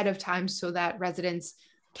funding ahead of time so that residents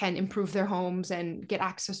can improve their homes and get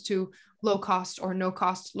access to low cost or no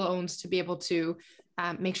cost loans to be able to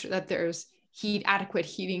make sure that there's adequate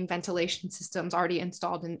heating, ventilation systems already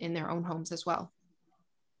installed in their own homes as well.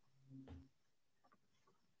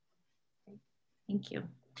 Thank you.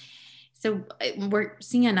 So we're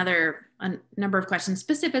seeing a number of questions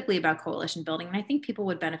specifically about coalition building. And I think people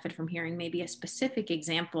would benefit from hearing maybe a specific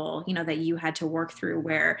example, that you had to work through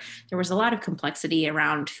where there was a lot of complexity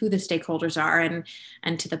around who the stakeholders are.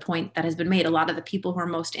 And to the point that has been made, a lot of the people who are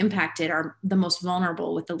most impacted are the most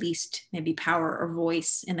vulnerable with the least maybe power or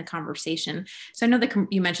voice in the conversation. So I know that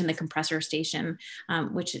you mentioned the compressor station,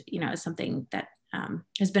 which, is something that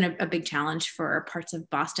has been a big challenge for parts of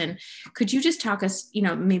Boston. Could you just talk us,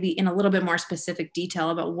 maybe in a little bit more specific detail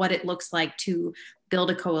about what it looks like to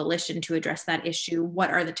build a coalition to address that issue? What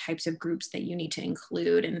are the types of groups that you need to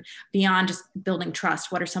include? And beyond just building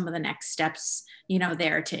trust, what are some of the next steps,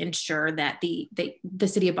 there to ensure that the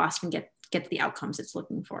city of Boston gets the outcomes it's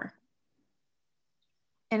looking for?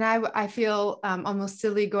 And I feel almost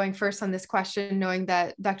silly going first on this question, knowing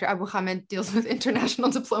that Dr. Abu Hamid deals with international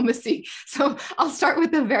diplomacy. So I'll start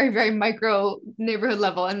with the very, very micro neighborhood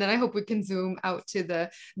level, and then I hope we can zoom out to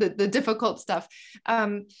the difficult stuff.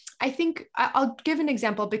 I think I'll give an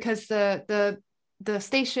example because the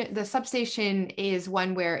substation is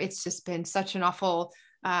one where it's just been such an awful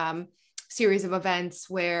series of events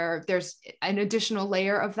where there's an additional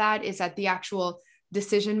layer of that is that the actual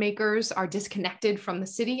decision makers are disconnected from the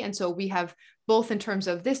city. And so we have both in terms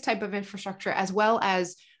of this type of infrastructure as well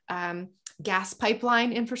as gas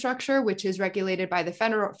pipeline infrastructure, which is regulated by the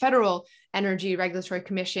Federal Energy Regulatory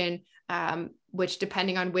Commission, which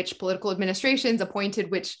depending on which political administrations appointed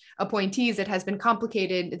which appointees, it has been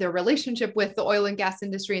complicated, their relationship with the oil and gas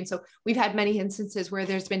industry. And so we've had many instances where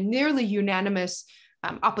there's been nearly unanimous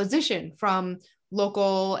opposition from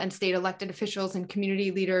local and state elected officials and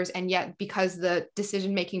community leaders. And yet, because the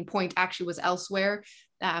decision-making point actually was elsewhere,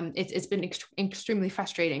 it's been extremely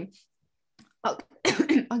frustrating. I'll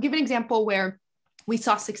give an example where we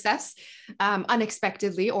saw success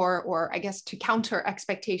unexpectedly, or I guess to counter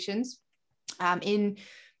expectations in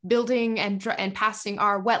building and passing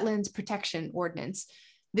our wetlands protection ordinance.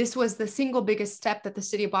 This was the single biggest step that the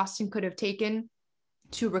city of Boston could have taken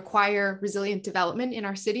to require resilient development in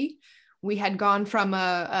our city. We had gone from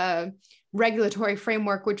a regulatory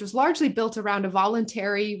framework, which was largely built around a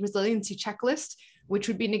voluntary resiliency checklist, which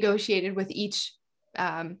would be negotiated with each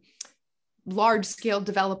large-scale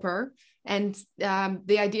developer. And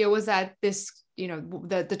the idea was that this,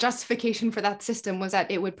 the justification for that system was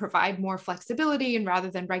that it would provide more flexibility, and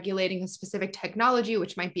rather than regulating a specific technology,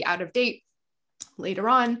 which might be out of date later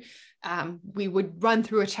on, we would run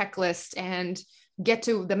through a checklist and get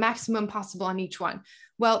to the maximum possible on each one.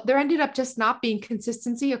 Well, there ended up just not being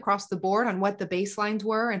consistency across the board on what the baselines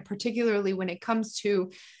were, and particularly when it comes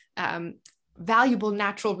to valuable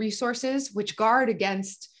natural resources, which guard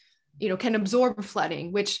against, can absorb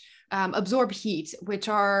flooding, which absorb heat, which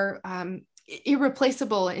are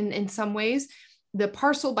irreplaceable in some ways. The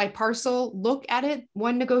parcel by parcel look at it,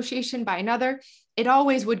 one negotiation by another, it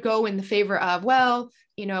always would go in the favor of, well,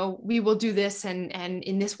 we will do this. And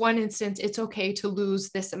in this one instance, it's okay to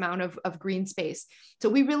lose this amount of green space. So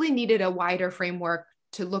we really needed a wider framework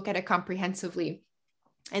to look at it comprehensively.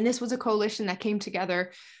 And this was a coalition that came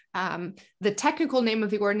together. The technical name of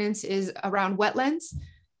the ordinance is around wetlands,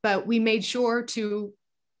 but we made sure to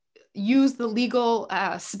use the legal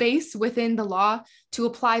space within the law to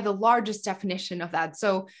apply the largest definition of that.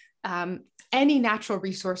 So any natural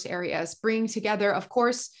resource areas, bring together, of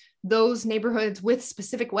course, those neighborhoods with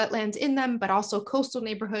specific wetlands in them, but also coastal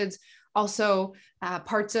neighborhoods, also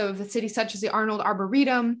parts of the city such as the Arnold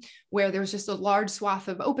Arboretum, where there's just a large swath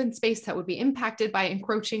of open space that would be impacted by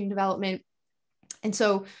encroaching development. And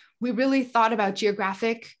so we really thought about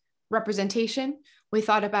geographic representation. We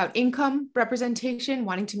thought about income representation,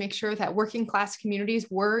 wanting to make sure that working class communities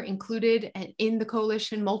were included in the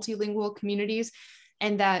coalition, multilingual communities,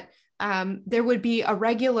 and that there would be a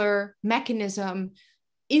regular mechanism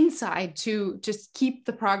inside to just keep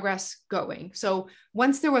the progress going. So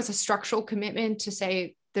once there was a structural commitment to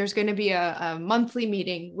say there's going to be a monthly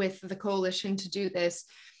meeting with the coalition to do this,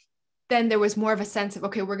 then there was more of a sense of,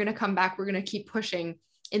 okay, we're going to come back, we're going to keep pushing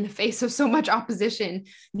in the face of so much opposition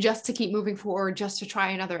just to keep moving forward, just to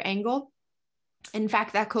try another angle. In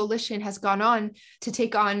fact, that coalition has gone on to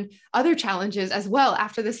take on other challenges as well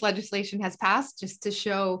after this legislation has passed, just to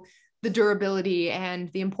show the durability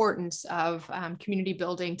and the importance of community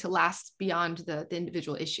building to last beyond the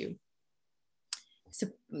individual issue. So,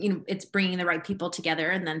 you know, it's bringing the right people together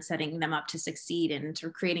and then setting them up to succeed, and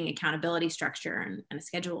sort of creating accountability structure and a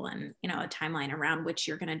schedule and, you know, a timeline around which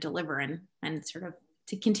you're going to deliver and sort of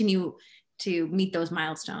to continue to meet those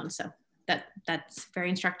milestones. So that's very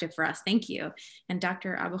instructive for us. Thank you. And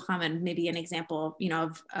Dr. Abu Hamid, maybe an example, you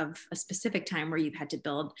know, of a specific time where you've had to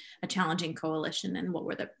build a challenging coalition, and what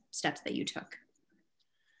were the steps that you took?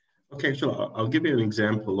 Okay, so I'll give you an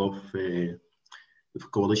example of a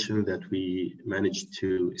coalition that we managed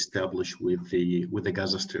to establish with the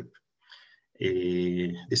Gaza Strip.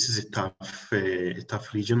 This is a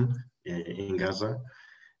tough region in Gaza.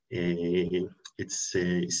 It's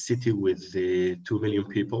a city with 2 million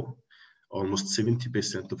people. Almost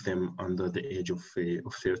 70% of them under the age of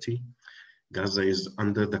 30. Gaza is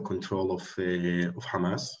under the control of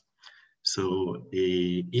Hamas. So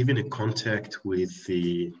even a contact with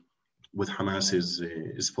Hamas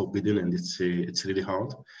is forbidden, and it's really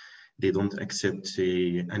hard. They don't accept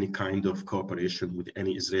any kind of cooperation with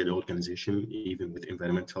any Israeli organization, even with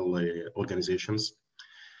environmental organizations.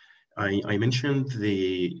 I mentioned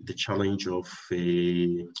the challenge of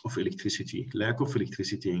electricity. Lack of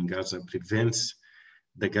electricity in Gaza prevents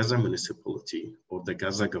the Gaza municipality or the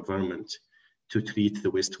Gaza government to treat the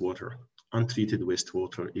wastewater. Untreated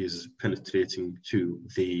wastewater is penetrating to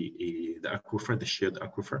the aquifer, the shared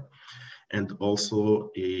aquifer, and also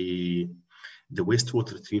the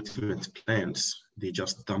wastewater treatment plants. They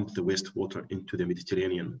just dump the wastewater into the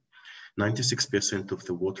Mediterranean. 96% of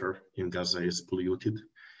the water in Gaza is polluted.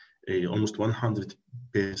 Almost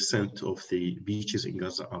 100% of the beaches in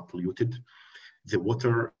Gaza are polluted. The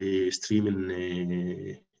water stream in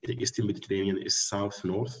the Eastern Mediterranean is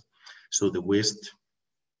south-north. So the waste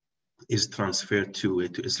is transferred to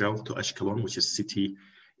Israel, to Ashkelon, which is a city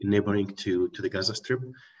neighboring to the Gaza Strip.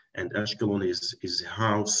 And Ashkelon is a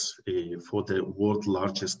house for the world's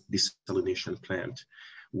largest desalination plant.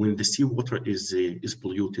 When the seawater is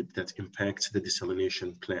polluted, that impacts the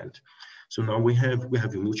desalination plant. So now we have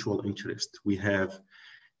a mutual interest. We have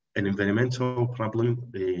an environmental problem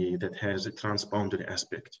that has a transboundary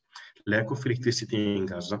aspect. Lack of electricity in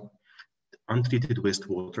Gaza, untreated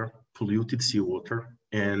wastewater, polluted seawater,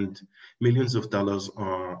 and millions of dollars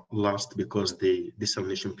are lost because the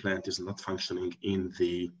desalination plant is not functioning in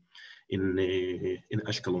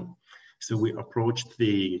Ashkelon. So we approached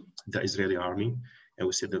the Israeli army, and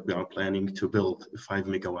we said that we are planning to build a 5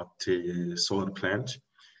 megawatt solar plant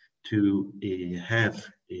to have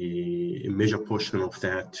a major portion of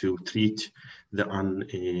that to treat the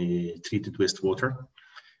untreated wastewater.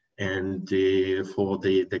 And for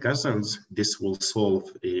the Gazans, this will solve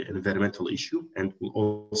an environmental issue and will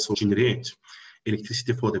also generate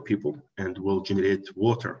electricity for the people, and will generate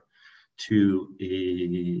water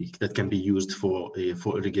that can be used for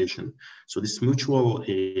irrigation. So this mutual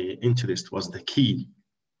interest was the key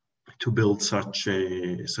to build such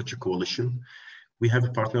a coalition. We have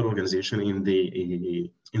a partner organization in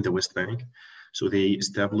the West Bank, so they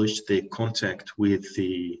established the contact with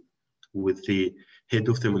the head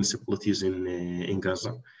of the municipalities in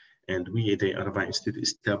Gaza, and we, the Arava Institute,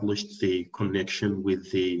 established the connection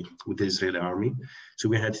with the Israeli army. So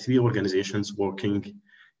we had 3 organizations working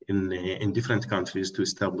in different countries to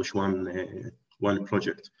establish one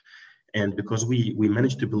project, and because we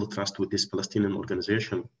managed to build trust with this Palestinian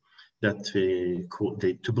organization, that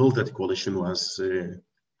to build that coalition was,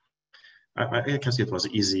 I can say it was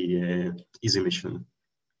easy mission.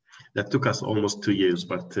 That took us almost 2 years,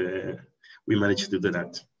 but we managed to do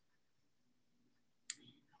that.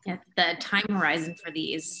 Yeah, the time horizon for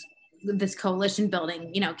this coalition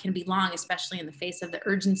building, can be long, especially in the face of the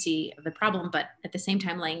urgency of the problem. But at the same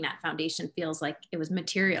time, laying that foundation feels like it was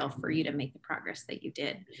material for you to make the progress that you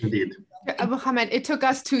did. Indeed. Mohammed, it took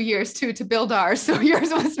us 2 years too to build ours, so yours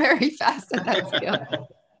was very fast at that scale.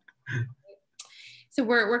 So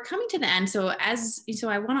we're coming to the end. So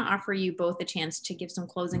I want to offer you both a chance to give some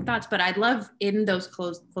closing thoughts, but I'd love in those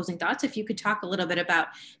closing thoughts, if you could talk a little bit about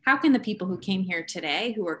how can the people who came here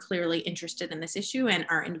today, who are clearly interested in this issue and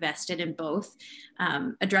are invested in both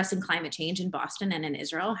addressing climate change in Boston and in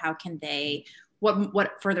Israel, how can they,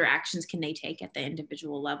 what further actions can they take at the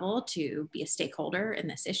individual level to be a stakeholder in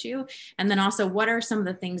this issue? And then also, what are some of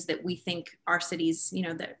the things that we think our cities,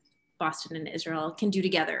 that Boston and Israel can do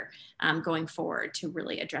together going forward to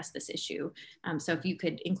really address this issue. So if you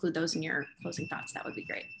could include those in your closing thoughts, that would be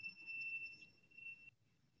great.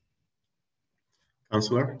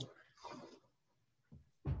 Councilor?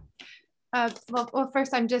 Well,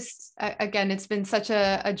 first, I'm just, again, it's been such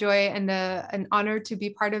a joy and an honor to be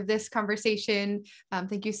part of this conversation.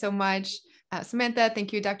 Thank you so much. Samantha,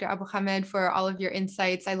 thank you, Dr. Abu Hamed, for all of your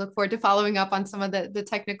insights. I look forward to following up on some of the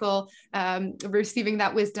technical, receiving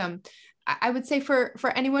that wisdom. I would say for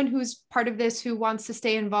anyone who's part of this, who wants to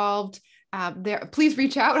stay involved, please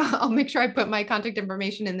reach out. I'll make sure I put my contact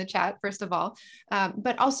information in the chat, first of all,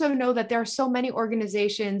 but also know that there are so many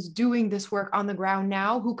organizations doing this work on the ground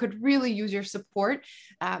now who could really use your support.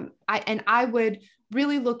 I would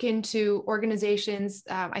really look into organizations.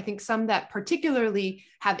 I think some that particularly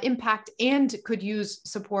have impact and could use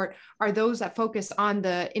support are those that focus on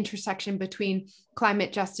the intersection between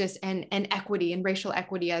climate justice and equity and racial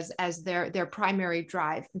equity as their primary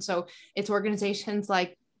drive. And so it's organizations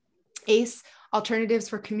like ACE, Alternatives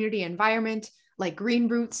for Community Environment, like Green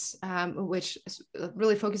Roots, which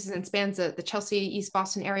really focuses and spans the Chelsea, East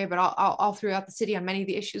Boston area, but all throughout the city on many of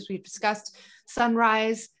the issues we've discussed.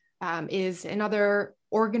 Sunrise is another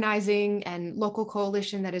organizing and local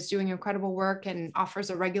coalition that is doing incredible work and offers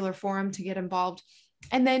a regular forum to get involved.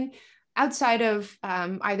 And then outside of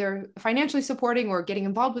either financially supporting or getting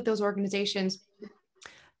involved with those organizations,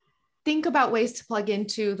 think about ways to plug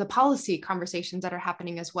into the policy conversations that are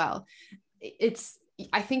happening as well.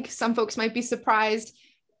 I think some folks might be surprised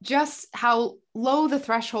just how low the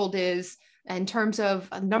threshold is in terms of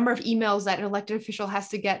a number of emails that an elected official has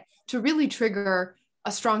to get to really trigger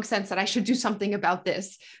a strong sense that I should do something about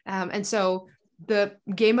this. And so the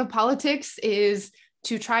game of politics is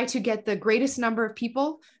to try to get the greatest number of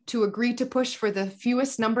people to agree to push for the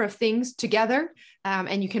fewest number of things together.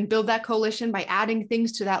 And you can build that coalition by adding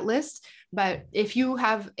things to that list. But if you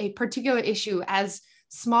have a particular issue as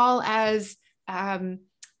small as a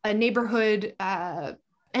neighborhood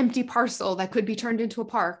empty parcel that could be turned into a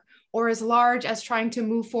park, or as large as trying to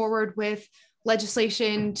move forward with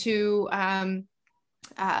legislation to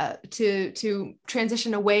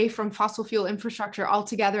transition away from fossil fuel infrastructure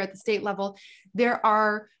altogether at the state level, there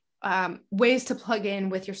are ways to plug in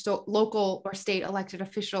with your local or state elected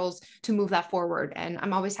officials to move that forward. And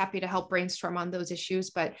I'm always happy to help brainstorm on those issues.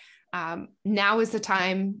 But now is the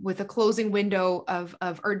time, with a closing window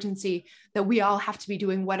of urgency, that we all have to be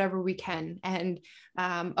doing whatever we can. And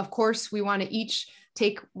of course, we want to each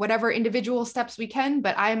take whatever individual steps we can,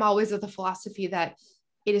 but I am always of the philosophy that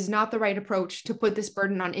it is not the right approach to put this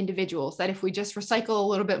burden on individuals, that if we just recycle a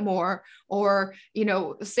little bit more or,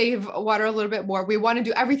 save water a little bit more, we want to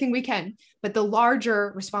do everything we can. But the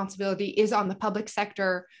larger responsibility is on the public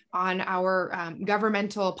sector, on our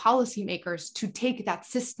governmental policymakers to take that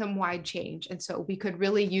system-wide change. And so we could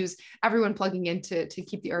really use everyone plugging in to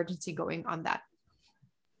keep the urgency going on that.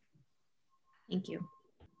 Thank you.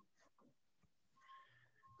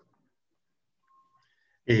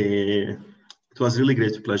 It was really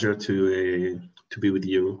great pleasure to be with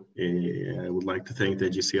you. I would like to thank the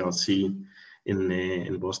GCRC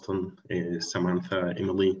in Boston, Samantha,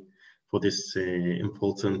 Emily, for this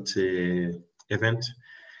important event.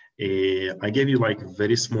 I gave you like a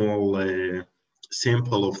very small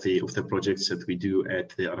sample of the projects that we do at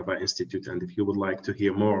the Arava Institute, and if you would like to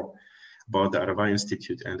hear more about the Arava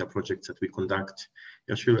Institute and the projects that we conduct,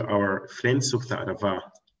 actually our Friends of the Arava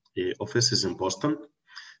office is in Boston.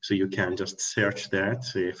 So you can just search that,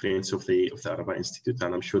 Friends of the Arava Institute,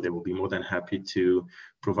 and I'm sure they will be more than happy to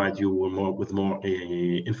provide you with more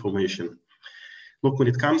information. Look, when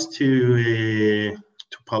it comes to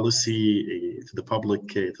policy, to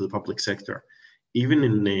the public sector, even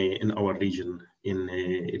in our region, in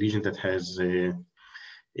a region that has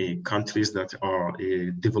countries that are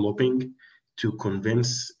developing, to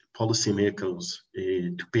convince policymakers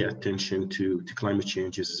to pay attention to climate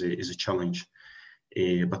change is a challenge.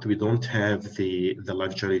 But we don't have the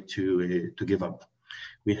luxury to give up.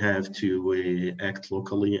 We have to act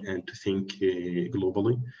locally and to think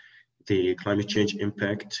globally. The climate change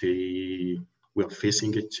impact, we are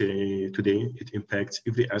facing it today. It impacts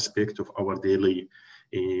every aspect of our daily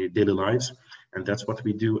lives. And that's what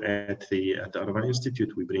we do at the Arava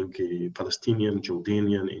Institute. We bring Palestinian,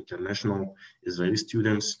 Jordanian, international, Israeli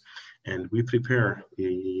students, and we prepare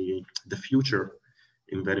the future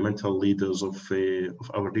environmental leaders of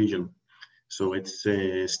our region. So it's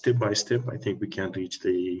step by step, I think we can reach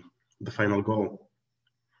the final goal.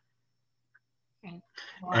 Okay.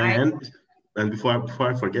 Well, and before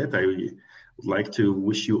I forget, I would like to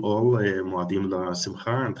wish you all Muadim la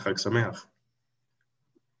Simcha and Chag Sameach.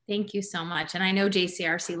 Thank you so much. And I know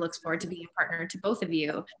JCRC looks forward to being a partner to both of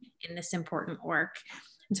you in this important work.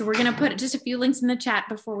 And so we're going to put just a few links in the chat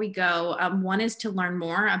before we go. One is to learn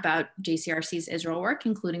more about JCRC's Israel work,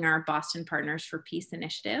 including our Boston Partners for Peace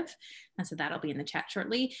initiative. And so that'll be in the chat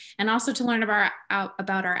shortly. And also to learn about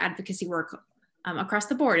our advocacy work across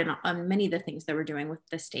the board and on many of the things that we're doing with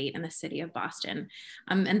the state and the city of Boston.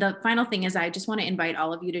 And the final thing is I just want to invite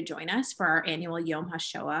all of you to join us for our annual Yom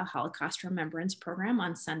HaShoah Holocaust Remembrance Program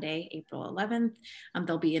on Sunday, April 11th.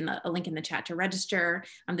 There'll be a link in the chat to register.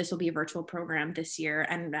 This will be a virtual program this year.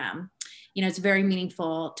 And you know, it's a very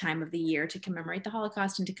meaningful time of the year to commemorate the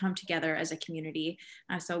Holocaust and to come together as a community.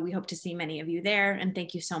 So we hope to see many of you there. And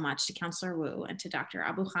thank you so much to Councilor Wu and to Dr.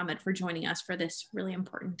 Abu Hamid for joining us for this really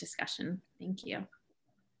important discussion. Thank you.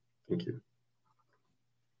 Thank you.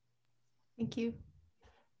 Thank you.